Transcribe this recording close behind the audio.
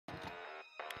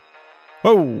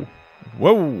Whoa.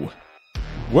 Whoa.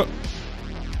 Whoa.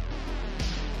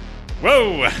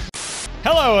 Whoa.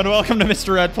 Hello and welcome to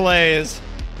Mr. Red Plays.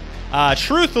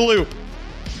 Truth Loop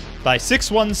by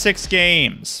 616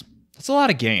 Games. That's a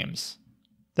lot of games.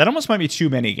 That almost might be too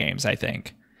many games, I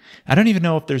think. I don't even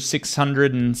know if there's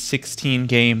 616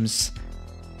 games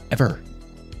ever.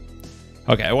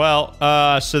 Okay,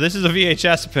 well, so this is a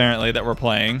VHS apparently that we're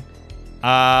playing.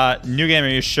 New game, are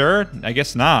you sure? I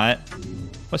guess not.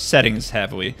 What settings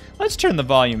have we? Let's turn the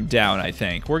volume down, I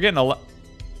think. We're getting a lot.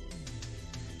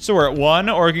 So we're at 1,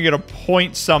 or we can get a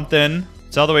point something.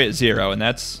 It's all the way at 0, and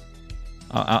that's...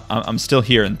 I'm still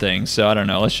hearing things, so I don't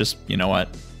know. Let's just, you know what?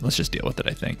 Let's just deal with it,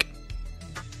 I think.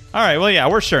 All right, well, yeah,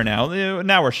 we're sure now.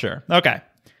 Now we're sure. Okay.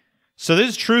 So this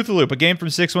is Truth Loop, a game from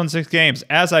 616 Games.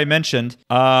 As I mentioned,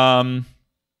 oh,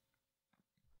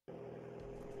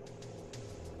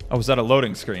 was that a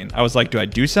loading screen? I was like, do I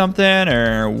do something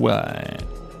or what?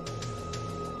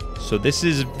 So this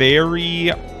is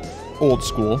very old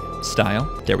school style.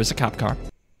 There was a cop car.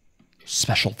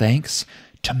 Special thanks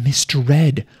to Mr.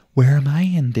 Red. Where am I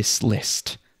in this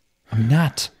list? I'm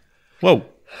not. Whoa.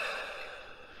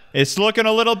 It's looking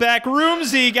a little back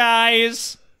roomsy,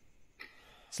 guys.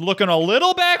 It's looking a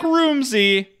little back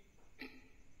roomsy.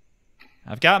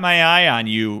 I've got my eye on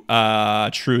you,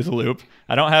 Truth Loop.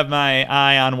 I don't have my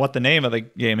eye on what the name of the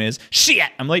game is. Shit!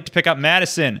 I'm late to pick up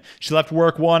Madison. She left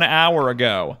work 1 hour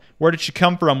ago. Where did she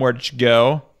come from? Where did she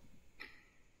go?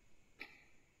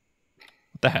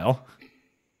 What the hell?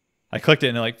 I clicked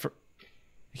it and it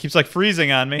keeps like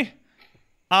freezing on me.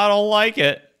 I don't like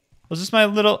it. Was this my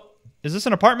little... Is this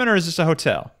an apartment or is this a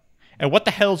hotel? And what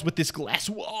the hell's with this glass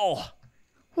wall?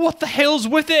 What the hell's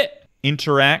with it?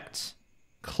 Interact.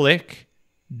 Click.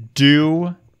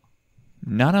 Do.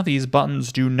 None of these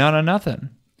buttons do none of nothing.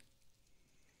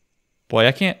 Boy,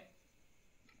 I can't...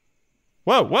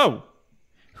 Whoa, whoa.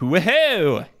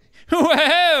 Whoa.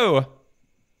 Whoa.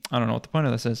 I don't know what the point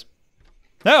of this is.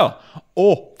 No.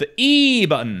 Oh, the E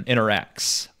button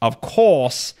interacts. Of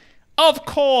course. Of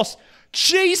course.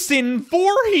 Jason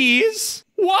Voorhees?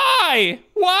 Why?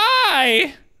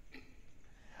 Why?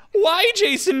 Why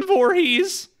Jason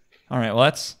Voorhees? All right, well,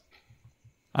 that's...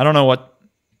 I don't know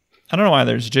why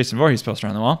there's a Jason Voorhees poster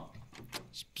on the wall.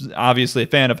 Obviously a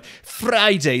fan of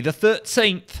Friday the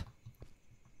 13th.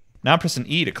 Now I'm pressing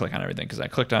E to click on everything because I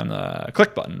clicked on the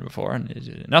click button before and it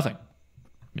did nothing.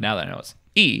 But now that I know it's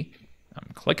E,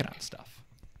 I'm clicking on stuff.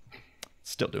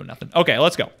 Still doing nothing. Okay,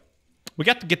 let's go. We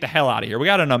got to get the hell out of here. We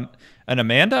got an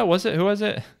Amanda, was it? Who was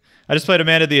it? I just played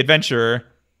Amanda the Adventurer.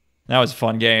 That was a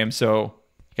fun game, so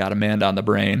got Amanda on the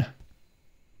brain.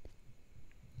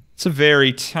 It's a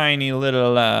very tiny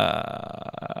little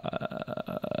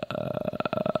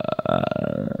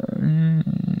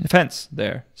fence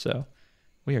there, so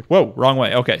weird. Whoa, wrong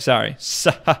way. Okay, sorry.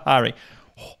 Sorry.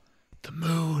 Oh, the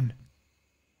moon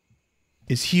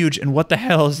is huge, and what the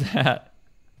hell is that?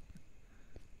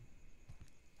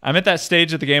 I'm at that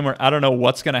stage of the game where I don't know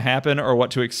what's going to happen or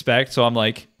what to expect, so I'm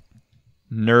like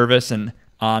nervous and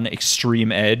on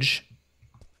extreme edge.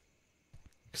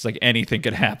 Because like anything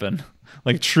could happen.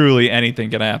 Like truly anything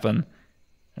could happen.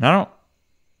 And I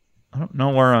don't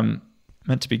know where I'm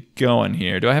meant to be going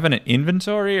here. Do I have an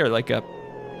inventory or like a...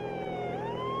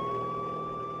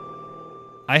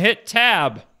 I hit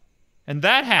tab and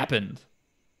that happened.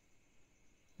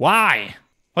 Why?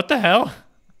 What the hell?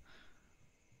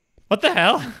 What the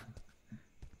hell?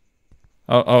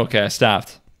 Oh, okay, I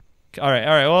stopped. All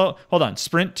right, well, hold on.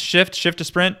 Sprint, shift to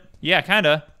sprint. Yeah, kind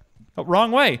of. Oh,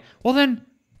 wrong way. Well, then...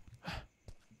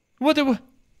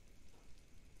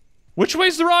 Which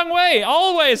way's the wrong way?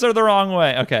 All ways are the wrong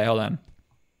way. Okay, hold on.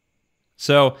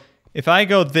 So, if I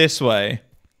go this way,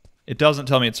 it doesn't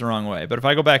tell me it's the wrong way. But if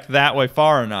I go back that way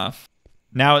far enough...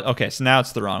 Now, okay, so now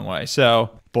it's the wrong way.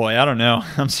 So, boy, I don't know.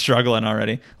 I'm struggling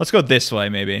already. Let's go this way,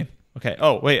 maybe. Okay,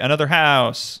 oh, wait, another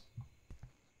house.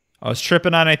 I was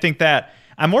tripping on, I think that.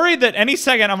 I'm worried that any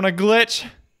second I'm going to glitch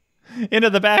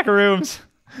into the back rooms.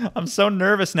 I'm so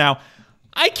nervous now.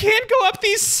 I can't go up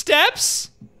these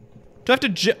steps? Do I have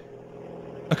to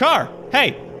a car.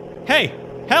 Hey, hey,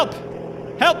 help,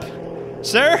 help,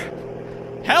 sir,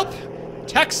 help,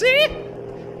 taxi,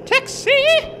 taxi,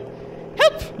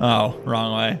 help. Oh,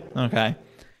 wrong way, okay.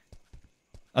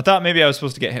 I thought maybe I was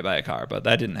supposed to get hit by a car, but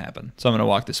that didn't happen. So I'm going to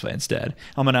walk this way instead.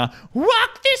 I'm going to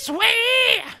walk this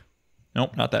way.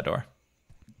 Nope, not that door.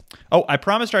 Oh, I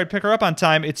promised her I'd pick her up on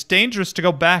time. It's dangerous to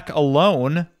go back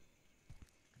alone.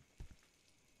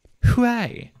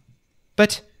 Why?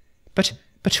 But why?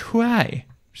 I'm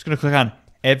just going to click on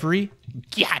every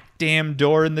goddamn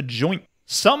door in the joint.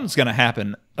 Something's going to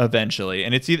happen eventually.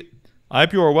 And it's either... I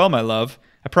hope you are well, my love.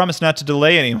 I promise not to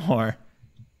delay anymore.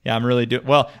 Yeah, I'm really doing...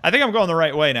 Well, I think I'm going the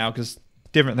right way now because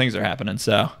different things are happening,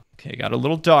 so... Okay, got a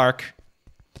little dark.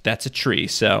 But that's a tree,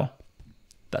 so...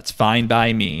 That's fine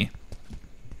by me.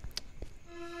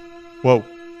 Whoa.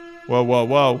 Whoa, whoa,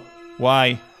 whoa.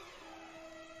 Why?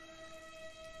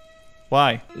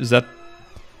 Why? Is that...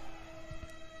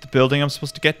 the building I'm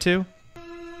supposed to get to?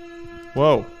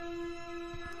 Whoa.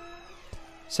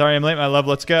 Sorry, I'm late, my love.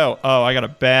 Let's go. Oh, I got a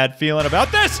bad feeling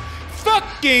about this.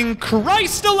 Fucking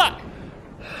Christ alive.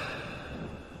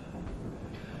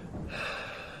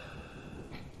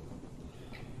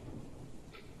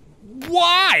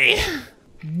 Why?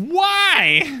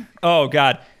 Why? Oh,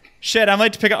 God. Shit, I'm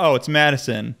late to pick up... Oh, it's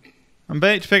Madison. I'm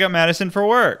late to pick up Madison for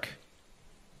work.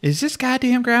 Is this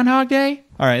goddamn Groundhog Day?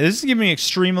 All right, this is giving me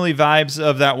extremely vibes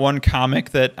of that one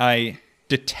comic that I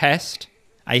detest.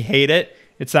 I hate it.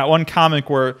 It's that one comic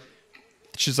where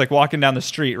she's like walking down the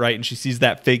street, right? And she sees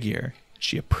that figure.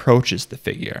 She approaches the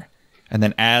figure. And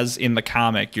then as in the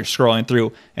comic, you're scrolling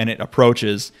through and it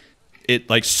approaches, it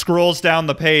like scrolls down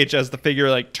the page as the figure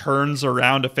like turns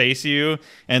around to face you.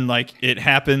 And like it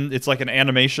happened, it's like an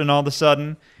animation all of a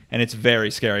sudden. And it's very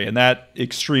scary. And that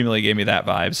extremely gave me that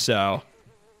vibe. So,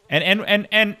 and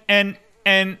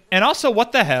also,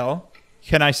 what the hell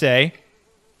can I say?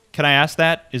 Can I ask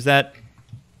that? Is that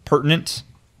pertinent?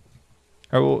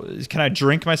 Or can I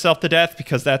drink myself to death?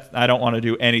 Because that I don't want to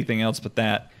do anything else but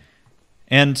that.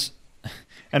 And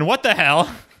what the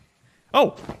hell?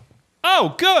 Oh,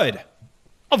 good.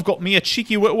 I've got me a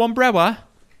cheeky little umbrella.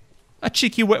 A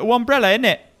cheeky little umbrella,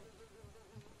 innit?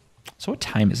 So what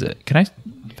time is it? Can I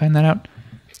find that out?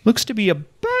 Looks to be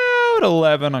about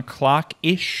 11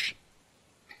 o'clock-ish.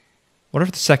 What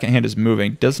if the second hand is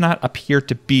moving? Does not appear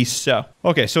to be so.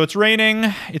 Okay, so it's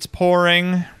raining. It's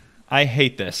pouring. I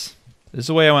hate this. This is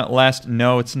the way I went last.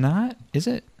 No, it's not. Is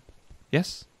it?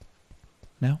 Yes?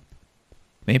 No?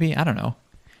 Maybe? I don't know.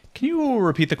 Can you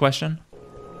repeat the question?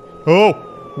 Oh!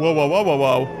 Whoa, whoa, whoa, whoa,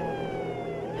 whoa.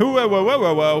 Whoa, whoa, whoa,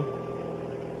 whoa, whoa.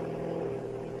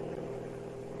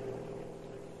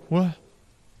 What?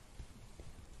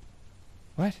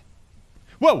 What?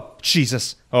 Whoa!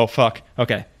 Jesus. Oh, fuck.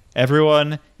 Okay.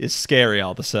 Everyone is scary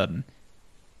all of a sudden.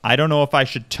 I don't know if I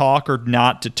should talk or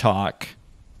not to talk.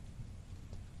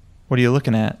 What are you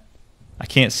looking at? I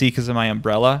can't see because of my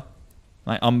umbrella.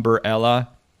 My umbrella.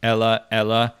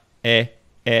 Ella.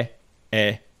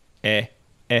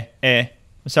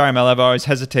 I'm sorry, my love. I always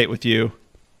hesitate with you.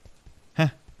 Huh?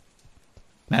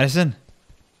 Madison?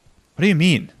 What do you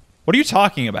mean? What are you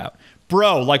talking about?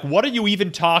 Bro, like, what are you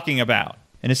even talking about?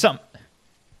 And is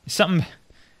something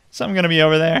gonna be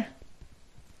over there?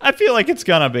 I feel like it's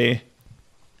gonna be.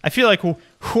 I feel like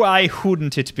why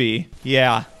wouldn't it be?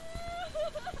 Yeah.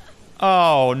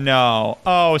 Oh, no.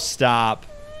 Oh, stop.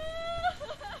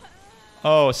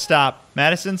 Oh, stop.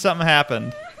 Madison, something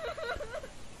happened.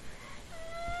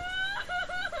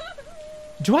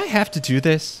 Do I have to do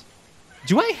this?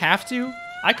 Do I have to?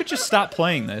 I could just stop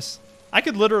playing this. I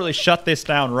could literally shut this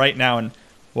down right now and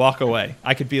walk away.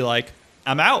 I could be like,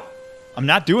 I'm out. I'm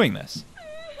not doing this.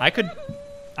 I could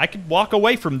walk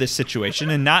away from this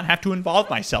situation and not have to involve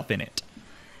myself in it.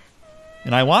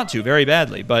 And I want to very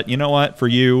badly, but you know what? For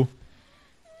you...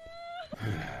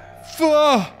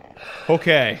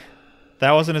 Okay.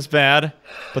 That wasn't as bad,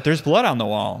 but there's blood on the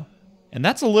wall. And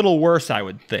that's a little worse, I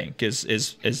would think,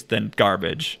 is than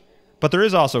garbage. But there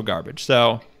is also garbage,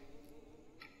 so...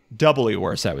 doubly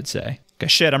worse, I would say. Okay,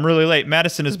 shit, I'm really late.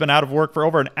 Madison has been out of work for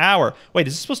over an hour. Wait,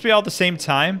 is this supposed to be all at the same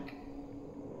time?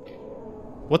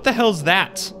 What the hell's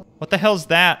that? What the hell's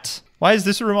that? Why is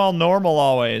this room all normal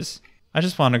always? I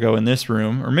just want to go in this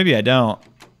room. Or maybe I don't.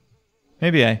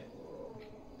 Maybe I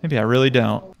really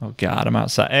don't. Oh God, I'm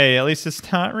outside. Hey, at least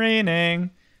it's not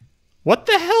raining. What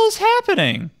the hell's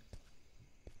happening?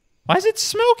 Why is it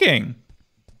smoking?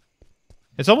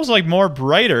 It's almost like more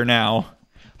brighter now.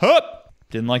 Hup!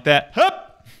 Didn't like that.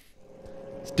 Hup!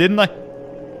 Didn't like...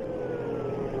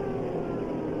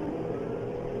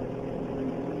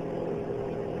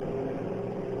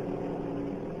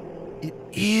 It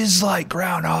is like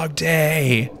Groundhog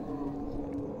Day.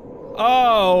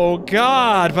 Oh,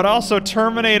 God, but also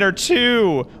Terminator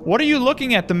 2. What are you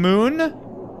looking at, the moon?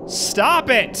 Stop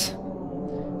it.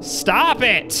 Stop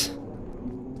it.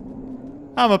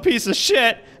 I'm a piece of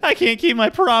shit. I can't keep my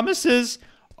promises.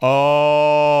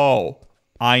 Oh,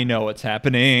 I know what's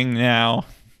happening now.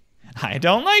 I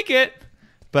don't like it,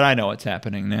 but I know what's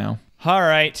happening now. All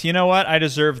right, you know what? I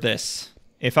deserve this.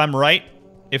 If I'm right,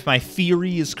 if my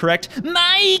theory is correct,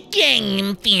 my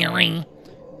game theory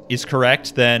is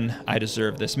correct, then I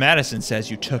deserve this. Madison says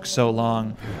you took so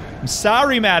long. I'm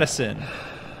sorry, Madison.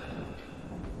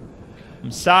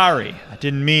 I'm sorry. I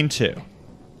didn't mean to.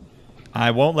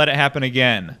 I won't let it happen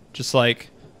again. Just like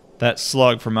that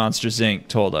slug from Monsters, Inc.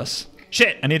 told us.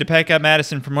 Shit, I need to pick up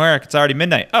Madison from work. It's already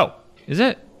midnight. Oh, is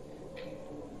it?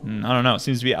 I don't know. It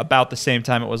seems to be about the same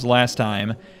time it was last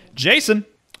time. Jason.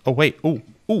 Oh, wait. Ooh.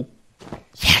 Ooh.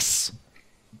 Yes.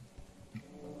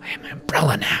 I have my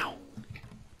umbrella now.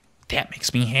 That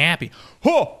makes me happy.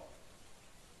 Ho!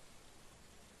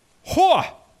 Ho!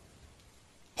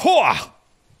 Ho!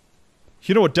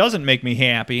 You know what doesn't make me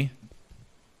happy?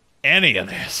 Any of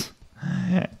this.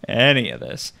 Any of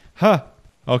this. Huh.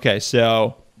 Okay,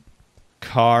 so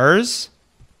cars.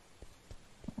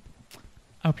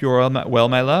 I hope you're well,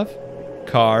 my love.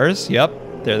 Cars.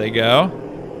 Yep. There they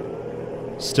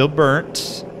go. Still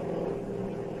burnt.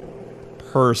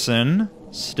 Person.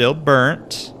 Still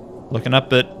burnt. Looking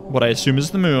up at what I assume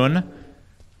is the moon.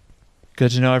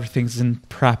 Good to know everything's in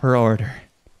proper order.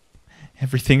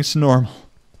 Everything's normal.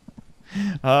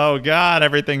 Oh, God.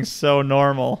 Everything's so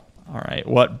normal. All right.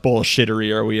 What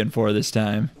bullshittery are we in for this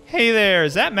time? Hey there.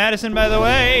 Is that Madison, by the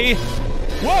way?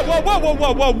 Whoa, whoa, whoa, whoa,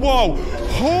 whoa, whoa, whoa.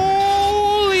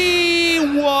 Holy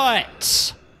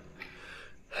what?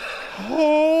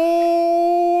 Holy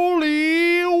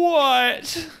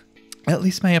what? At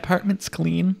least my apartment's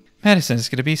clean. Madison's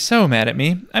gonna be so mad at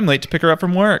me. I'm late to pick her up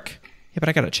from work. Yeah, but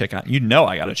I gotta check on... You know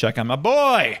I gotta check on my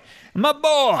boy. My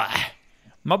boy.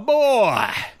 My boy.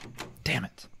 Damn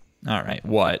it. All right,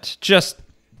 what? Just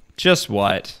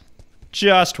what?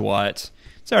 Just what?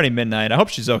 It's already midnight. I hope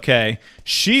she's okay.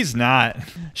 She's not.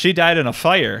 She died in a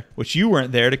fire, which you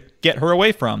weren't there to get her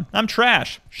away from. I'm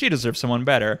trash. She deserves someone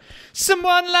better.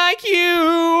 Someone like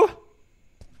you.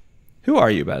 Who are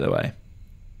you, by the way?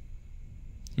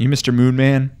 You Mr. Moon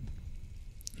Man?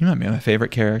 You might be my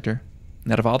favorite character.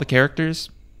 And out of all the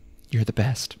characters, you're the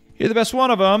best. You're the best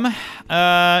one of them.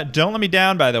 Don't let me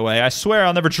down, by the way. I swear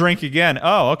I'll never drink again.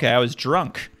 Oh, okay. I was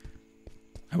drunk.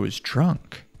 I was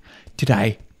drunk. Did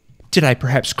I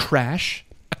perhaps crash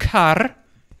a car?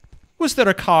 Was there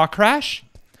a car crash?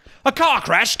 A car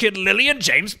crash killed Lily and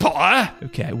James Potter.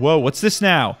 Okay, whoa, what's this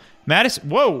now? Madison,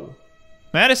 whoa.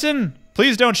 Madison,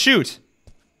 please don't shoot.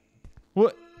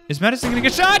 What? Is Madison gonna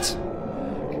get shot?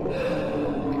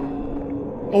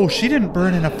 Oh, she didn't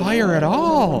burn in a fire at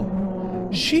all.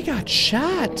 She got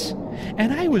shot.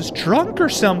 And I was drunk or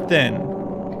something.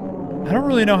 I don't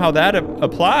really know how that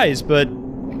applies, but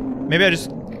maybe I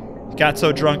just got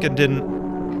so drunk and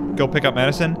didn't go pick up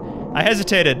Madison. I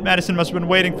hesitated. Madison must have been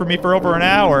waiting for me for over an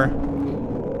hour.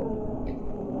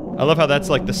 I love how that's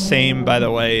like the same, by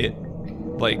the way,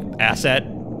 like asset,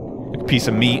 like piece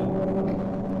of meat.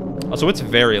 Also, it's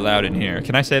very loud in here.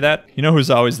 Can I say that? You know who's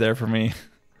always there for me?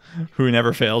 Who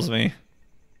never fails me?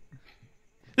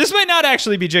 This might not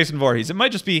actually be Jason Voorhees. It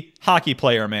might just be Hockey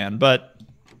Player Man, but...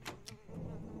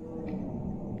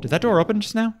 Did that door open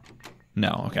just now?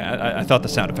 No, okay. I thought the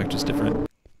sound effect was different.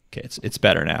 Okay, it's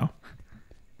better now.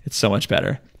 It's so much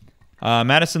better.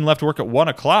 Madison left work at 1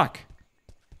 o'clock.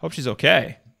 Hope she's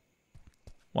okay.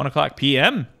 1 o'clock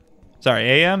p.m.? Sorry,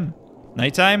 a.m.?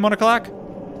 Nighttime, 1 o'clock?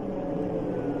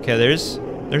 Okay, there's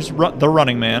the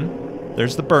running man.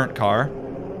 There's the burnt car.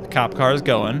 The cop car is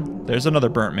going. There's another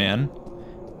burnt man.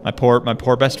 My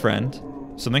poor best friend.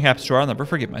 Something happens to her, I'll never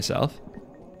forgive myself.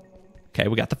 Okay,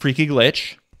 we got the freaky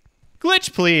glitch.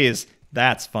 Glitch, please!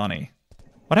 That's funny.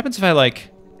 What happens if I, like,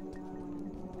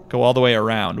 go all the way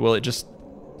around? Will it just...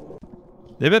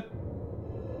 Bip bip?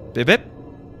 Bip bip?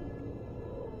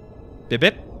 Bip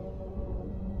bip?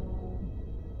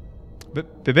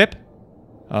 Bip bip bip?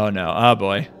 Oh no, oh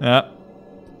boy.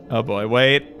 Oh boy,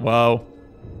 wait, whoa.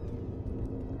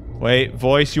 Wait,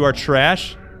 voice, you are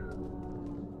trash?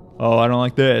 Oh, I don't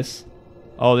like this.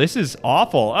 Oh, this is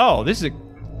awful. Oh, this is...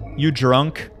 You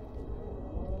drunk?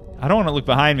 I don't want to look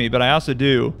behind me, but I also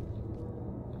do.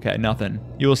 Okay, nothing.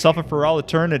 You will suffer for all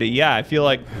eternity. Yeah, I feel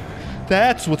like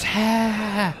that's what's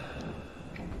happening.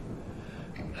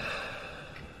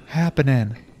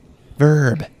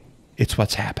 Verb. It's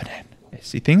what's happening.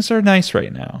 See, things are nice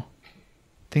right now.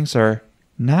 Things are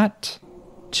not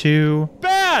too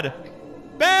bad.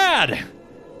 Bad.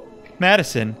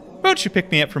 Madison, won't you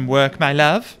pick me up from work, my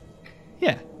love?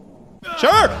 Yeah.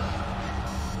 Sure.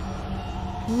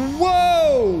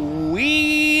 Whoa!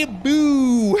 Wee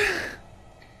boo!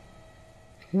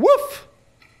 Woof!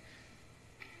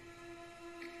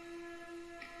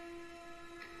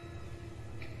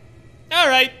 All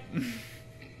right.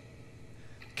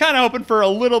 Kind of hoping for a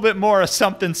little bit more of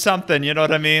something, you know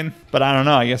what I mean? But I don't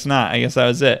know, I guess not. I guess that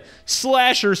was it.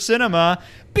 Slasher cinema.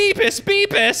 Beepus,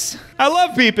 Beepus! I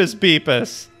love Beepus,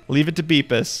 Beepus. Leave it to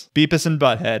Beepus. Beepus and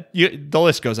Butthead. The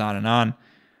list goes on and on.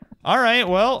 All right,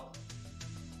 well...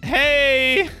 Hey,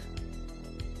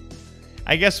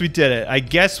 I guess we did it. I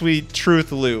guess we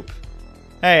truth loop.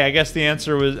 Hey, I guess the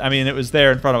answer was, I mean, it was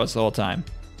there in front of us the whole time.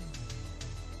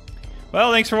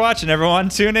 Well, thanks for watching, everyone.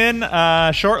 Tune in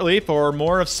shortly for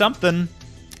more of something.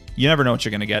 You never know what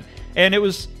you're going to get. And it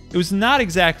was not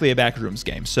exactly a Backrooms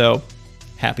game, so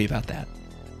happy about that.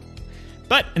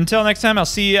 But until next time, I'll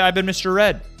see you. I've been Mr.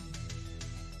 Red.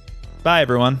 Bye,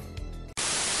 everyone.